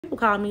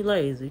People call me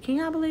lazy. Can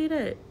y'all believe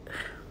that?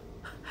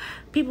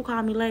 People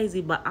call me lazy,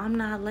 but I'm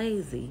not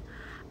lazy.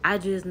 I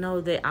just know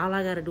that all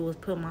I got to do is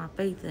put my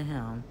faith in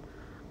him.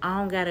 I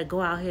don't got to go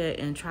out here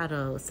and try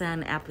to sign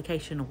an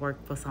application to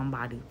work for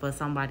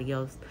somebody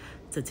else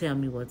to tell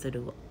me what to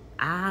do.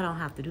 I don't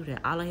have to do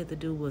that. All I had to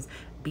do was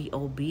be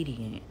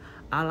obedient.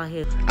 I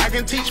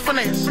can teach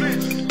finesse,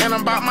 and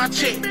I'm about my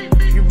check.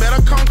 You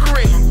better come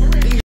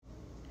correct.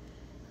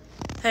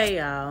 Hey,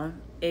 y'all.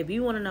 If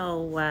you want to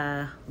know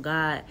why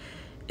God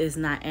is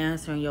not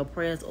answering your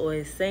prayers, or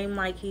it seems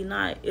like he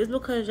not, it's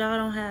because y'all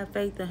don't have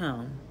faith in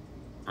him.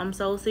 I'm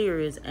so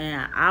serious,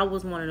 and I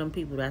was one of them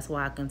people. That's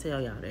why I can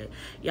tell y'all that.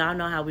 Y'all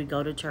know how we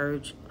go to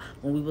church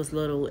when we was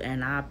little,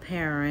 and our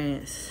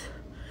parents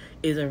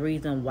is a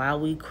reason why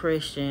we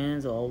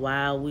Christians or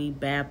why we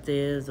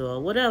Baptists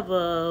or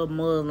whatever,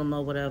 Muslim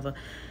or whatever.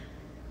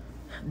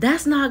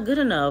 That's not good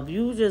enough.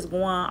 You just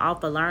going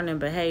off of learning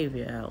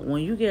behavior.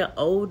 When you get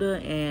older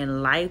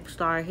and life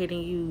start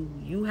hitting you,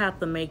 you have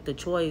to make the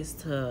choice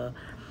to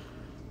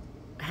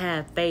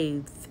have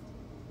faith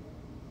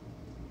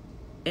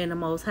in the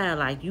Most High.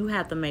 Like, you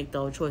have to make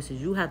those choices.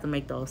 You have to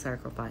make those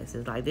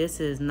sacrifices. Like, this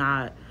is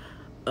not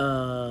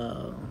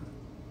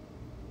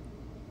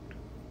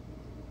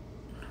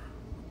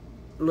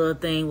little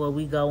thing where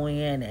we go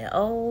in and,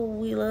 oh,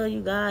 we love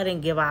you, God,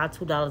 and give our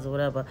 $2 or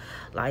whatever.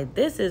 Like,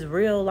 this is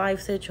real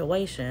life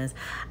situations.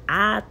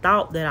 I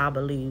thought that I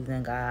believed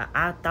in God.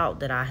 I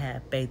thought that I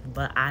had faith,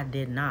 but I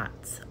did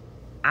not.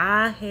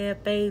 I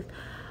had faith.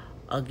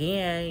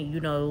 Again, you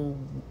know,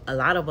 a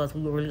lot of us,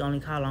 we were really only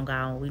call on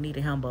God when we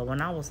needed him. But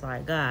when I was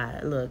like,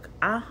 God, look,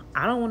 I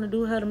don't want to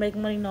do her to make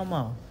money no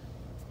more.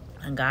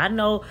 And God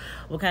know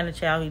what kind of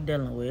child he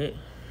dealing with.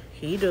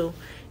 He do.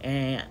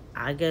 And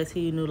I guess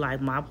he knew, like,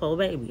 my poor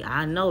baby.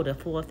 I know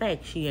that for a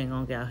fact she ain't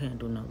gonna get out here and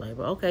do no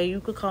labor. Okay, you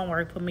could come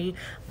work for me,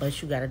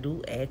 but you gotta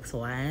do X,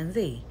 Y, and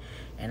Z.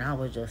 And I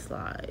was just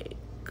like,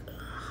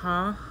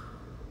 huh?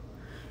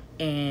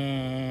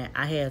 And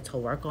I had to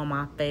work on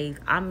my faith.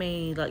 I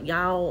mean, like,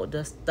 y'all,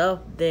 the stuff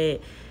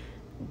that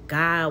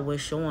God was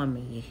showing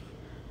me,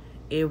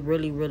 it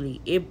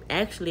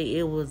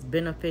was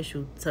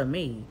beneficial to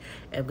me.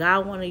 If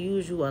God want to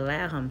use you,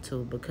 allow him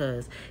to,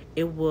 because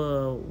it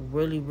will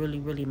really, really,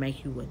 really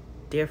make you a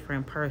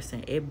different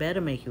person. It better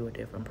make you a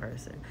different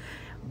person.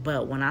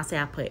 But when I say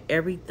I put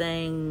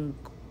everything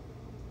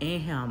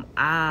in him,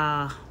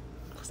 I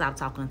stopped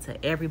talking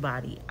to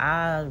everybody.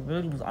 I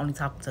really was only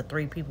talking to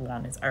 3 people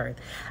on this earth.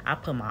 I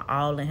put my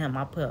all in him.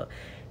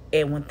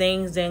 And when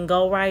things didn't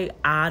go right,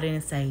 I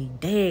didn't say,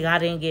 dang, I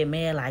didn't get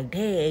mad like,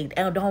 dang,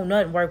 don't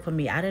nothing work for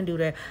me. I didn't do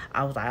that.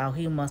 I was like, oh,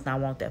 he must not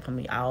want that for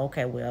me. Oh,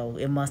 okay, well,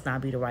 it must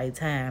not be the right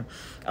time.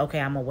 Okay,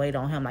 I'm going to wait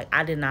on him. Like,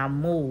 I did not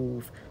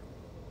move,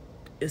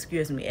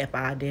 if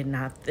I did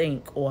not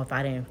think or if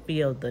I didn't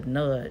feel the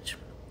nudge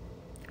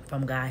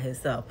from God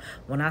himself.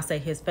 When I say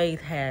his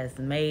faith has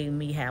made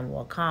me have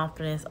more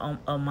confidence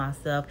on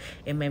myself,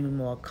 it made me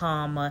more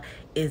calmer.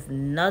 It's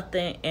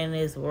nothing in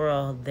this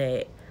world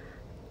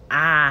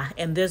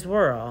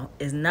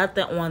is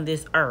nothing on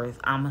this earth,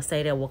 I'm going to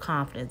say that with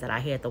confidence, that I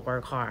had to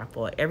work hard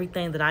for.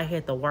 Everything that I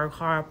had to work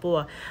hard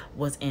for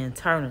was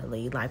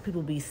internally. Like,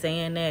 people be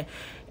saying that,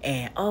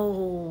 and,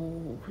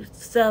 oh,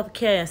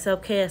 self-care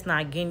is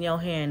not getting your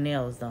hair and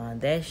nails done.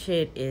 That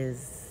shit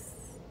is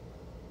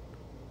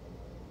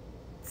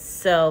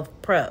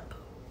self-prep.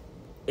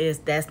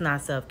 That's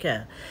not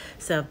self-care.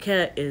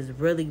 Self-care is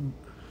really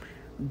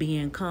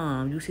being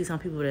calm. You see some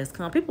people that's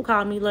calm. People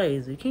call me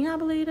lazy. Can y'all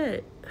believe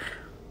that?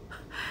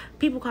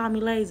 People call me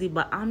lazy,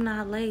 but I'm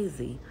not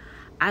lazy.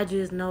 I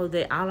just know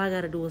that all I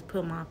got to do is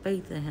put my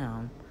faith in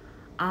him.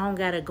 I don't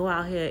got to go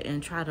out here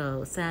and try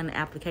to sign an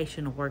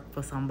application to work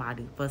for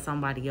somebody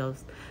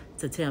else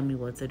to tell me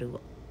what to do.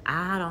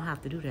 I don't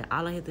have to do that.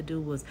 All I had to do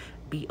was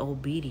be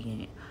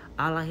obedient.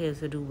 All I had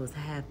to do was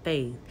have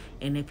faith.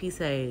 And if he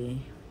say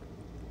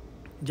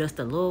just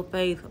a little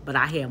faith, but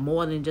I had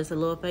more than just a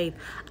little faith,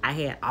 I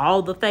had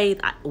all the faith.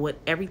 With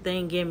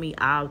everything in me,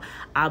 I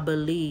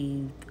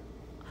believed.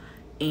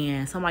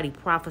 And somebody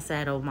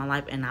prophesied over my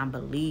life, and I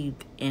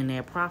believed in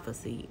that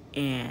prophecy.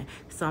 And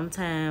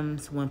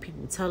sometimes when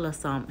people tell us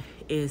something,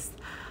 it's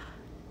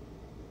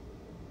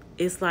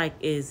like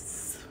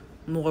it's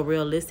more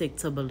realistic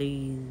to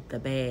believe the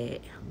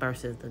bad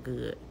versus the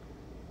good.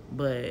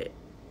 But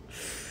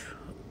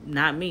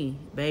not me,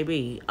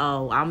 baby.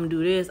 Oh, I'm gonna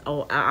do this.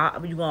 Oh, I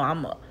believe.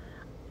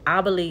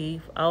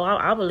 Oh,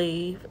 I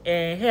believe.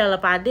 And hell,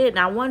 if I didn't,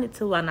 I wanted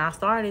to, and I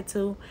started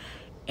to.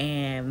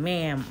 And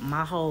man,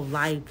 my whole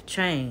life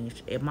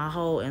changed. My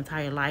whole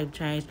entire life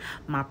changed.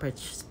 My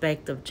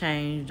perspective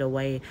changed. The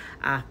way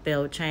I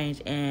felt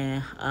changed.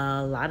 And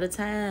a lot of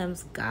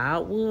times,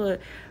 God would,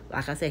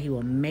 like I said, he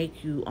will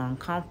make you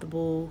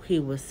uncomfortable. He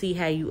will see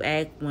how you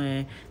act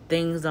when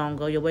things don't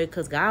go your way.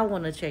 Because God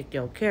want to check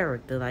your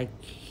character. Like,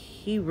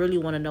 he really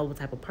want to know what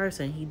type of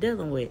person he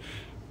dealing with.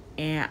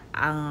 And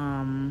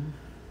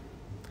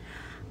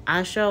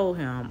I showed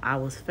him I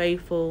was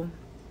faithful.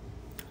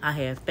 I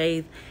had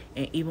faith,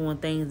 and even when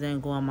things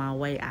didn't go my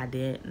way, I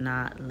did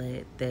not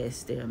let that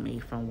steer me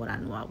from what I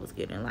knew I was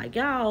getting. Like,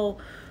 y'all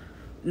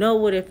know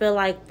what it feel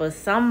like for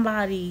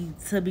somebody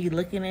to be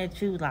looking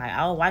at you like,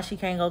 oh, why she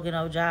can't go get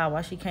no job?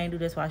 Why she can't do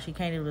this? Why she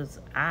can't do this?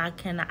 I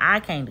can't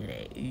do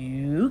that.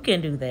 You can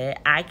do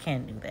that. I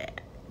can't do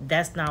that.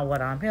 That's not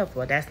what I'm here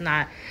for. That's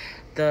not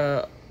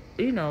the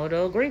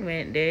the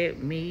agreement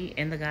that me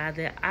and the God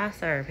that I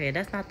serve had.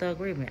 That's not the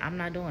agreement. I'm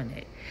not doing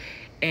it.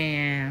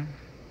 And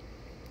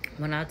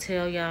when I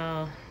tell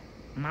y'all,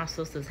 my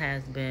sisters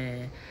has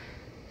been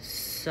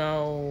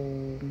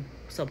so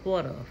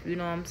supportive. You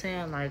know what I'm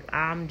saying? Like,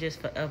 I'm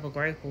just forever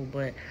grateful.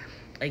 But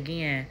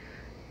again,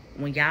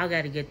 when y'all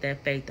got to get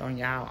that faith on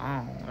y'all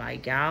own,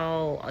 like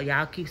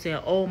y'all keep saying,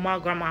 "Oh, my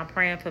grandma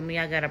praying for me.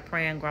 I got a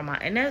praying grandma,"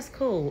 and that's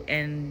cool.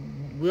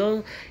 And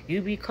will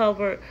you be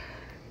covered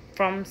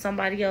from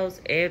somebody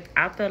else? If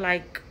I feel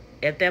like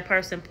if that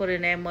person put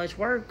in that much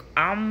work,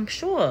 I'm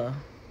sure.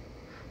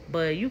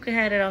 But you can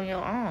have it on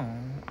your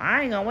own.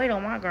 I ain't gonna wait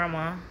on my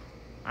grandma.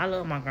 I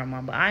love my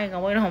grandma, but I ain't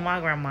gonna wait on my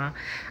grandma.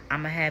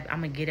 I'm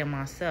gonna get it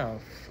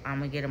myself.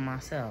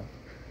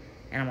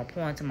 And I'm gonna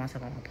pour into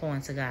myself. I'm gonna pour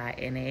into God,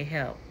 and it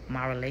helped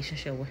my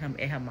relationship with Him.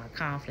 It helped my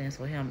confidence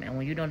with Him. And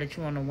when you know that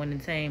you're on a winning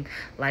team,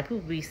 like people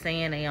be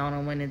saying they on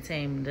a winning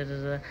team,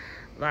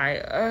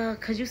 like,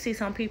 cause you see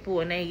some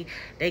people and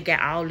they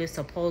got all this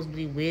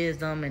supposedly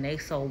wisdom and they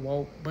so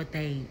woke, but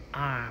they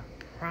are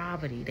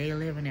poverty. They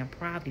living in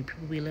poverty.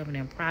 People be living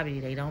in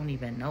poverty. They don't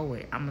even know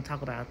it. I'm gonna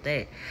talk about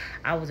that.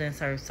 I was in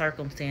certain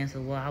circumstances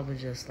where I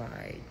was just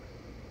like,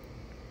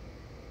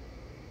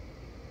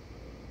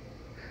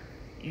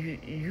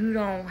 you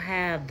don't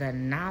have the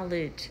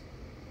knowledge,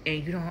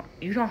 and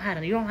you don't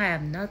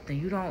have nothing.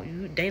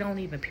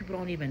 People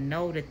don't even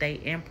know that they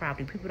in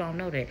poverty. People don't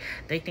know that.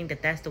 They think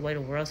that that's the way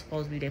the world's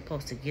supposed to be. They're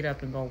supposed to get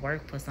up and go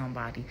work for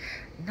somebody.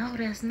 No,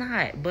 that's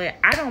not. But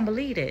I don't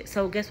believe it.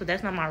 So guess what?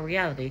 That's not my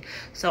reality.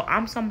 So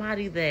I'm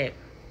somebody that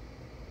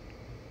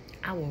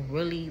I will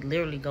really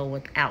literally go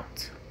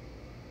without.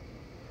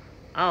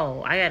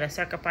 Oh, I gotta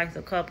sacrifice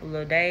a couple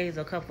of days,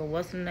 a couple of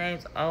what's the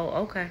names.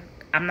 Oh, okay.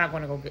 I'm not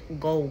gonna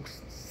go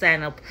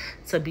sign up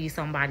to be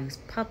somebody's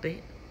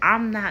puppet.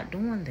 I'm not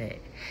doing that.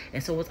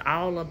 And so it's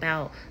all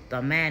about the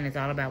man. It's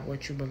all about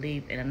what you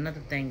believe. And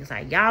another thing is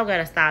like, y'all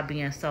gotta stop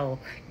getting so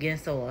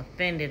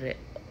offended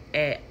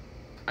at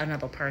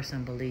another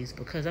person's beliefs.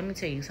 Because let me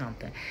tell you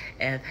something.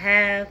 If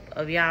half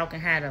of y'all can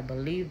have the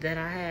belief that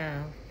I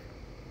have,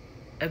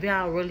 if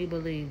y'all really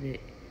believed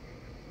it,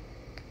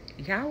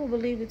 y'all will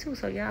believe it too,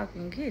 so y'all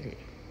can get it.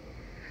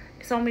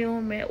 So many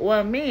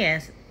women,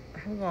 men.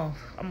 I'm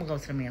gonna go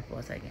to the man for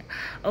a second.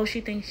 Oh, she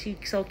thinks she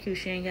so cute.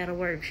 She ain't gotta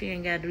work. She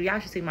ain't gotta do. Y'all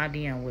should see my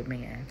DM with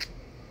men.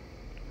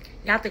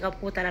 Y'all think I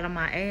pulled that out of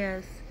my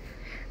ass?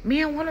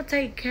 Men want to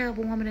take care of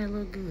a woman that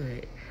look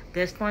good.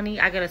 That's funny.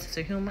 I got a sense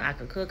of humor. I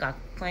could cook. I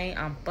could clean.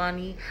 I'm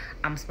funny.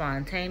 I'm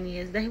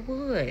spontaneous. They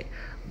would,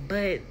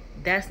 but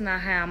that's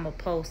not how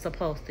I'm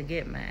supposed to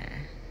get mad.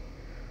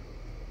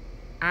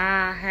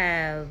 I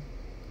have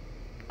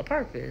a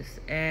purpose,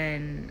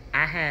 and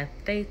I have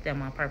faith in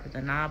my purpose,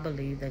 and I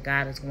believe that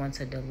God is going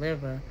to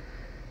deliver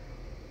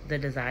the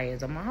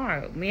desires of my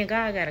heart. Me and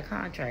God got a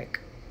contract.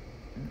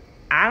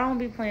 I don't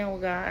be playing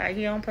with God.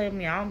 He don't play with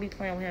me. I don't be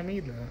playing with him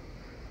either.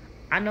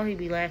 I know he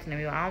be laughing at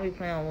me, but I don't be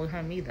playing with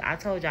him either. I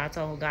told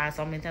God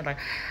so many times, like,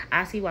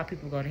 I see why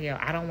people go to hell.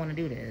 I don't want to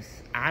do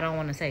this. I don't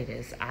want to say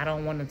this. I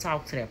don't want to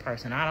talk to that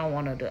person.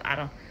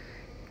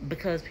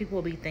 Because people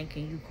will be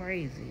thinking you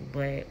crazy,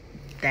 but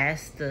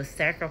that's the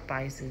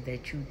sacrifices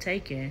that you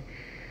taking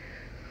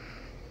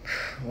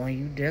when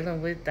you dealing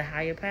with the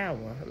higher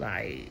power.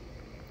 Like,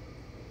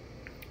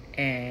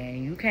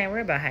 and you can't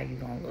worry about how you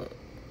gonna look.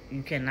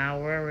 You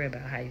cannot worry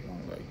about how you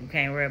gonna look. You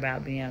can't worry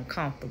about being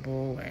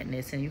comfortable and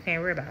this, and you can't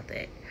worry about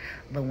that.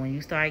 But when you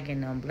start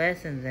getting them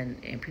blessings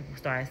and people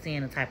start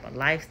seeing the type of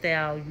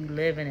lifestyle you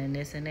living and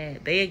this and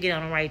that, they'll get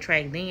on the right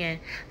track then.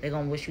 They're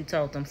gonna wish you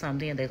told them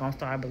something then. They're gonna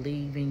start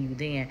believing you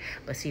then.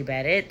 But see,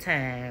 by that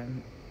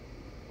time,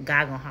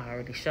 God gonna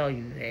already show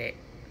you that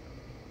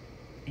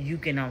you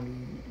can only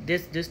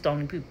this the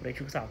only people that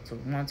you talk to.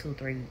 1, 2,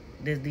 3.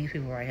 These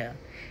people right here,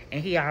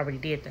 and He already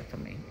did that for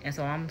me, and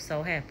so I'm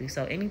so happy.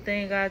 So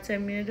anything God tell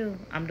me to do,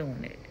 I'm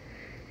doing it.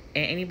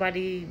 And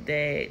anybody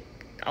that,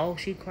 oh,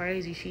 she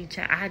crazy,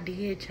 I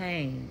did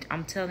change.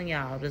 I'm telling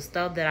y'all, the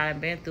stuff that I've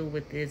been through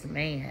with this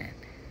man,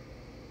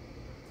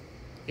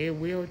 it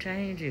will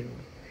change you.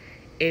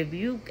 If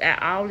you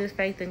got all this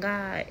faith in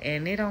God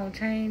and it don't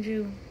change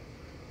you,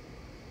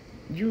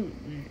 you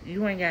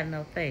ain't got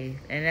enough faith,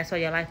 and that's why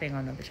your life ain't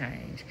gonna never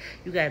change.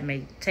 You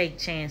gotta take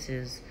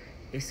chances.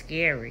 It's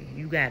scary.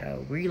 You gotta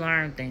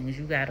relearn things.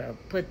 You gotta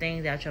put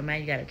things out your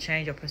mind. You gotta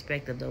change your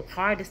perspective. The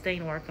hardest thing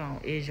to work on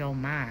is your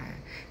mind,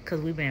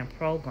 because we've been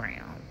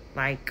programmed.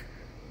 Like,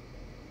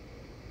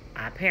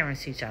 our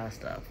parents teach our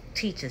stuff.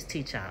 Teachers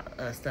teach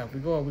our stuff. We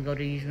go to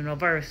these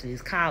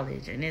universities,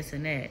 college, and this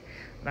and that.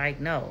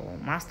 Like, no,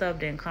 my stuff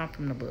didn't come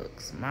from the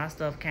books. My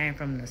stuff came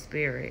from the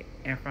spirit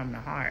and from the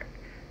heart.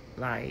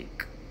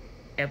 Like,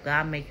 If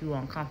God make you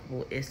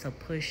uncomfortable, it's to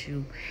push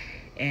you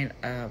in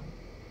a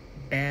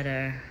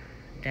better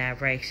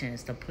direction.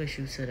 It's to push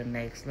you to the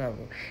next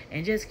level.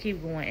 And just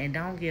keep going and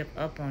don't give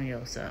up on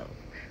yourself.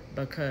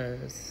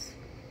 Because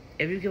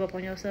if you give up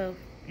on yourself,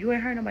 you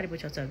ain't hurt nobody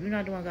but yourself. You're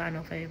not doing God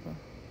no favor.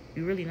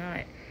 You really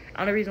not.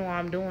 Only reason why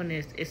I'm doing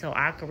this is so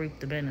I could reap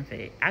the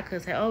benefit. I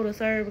could say, oh, to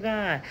serve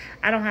God.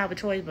 I don't have a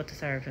choice but to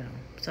serve him.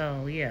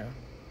 So, yeah.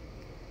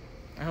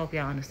 I hope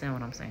y'all understand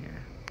what I'm saying.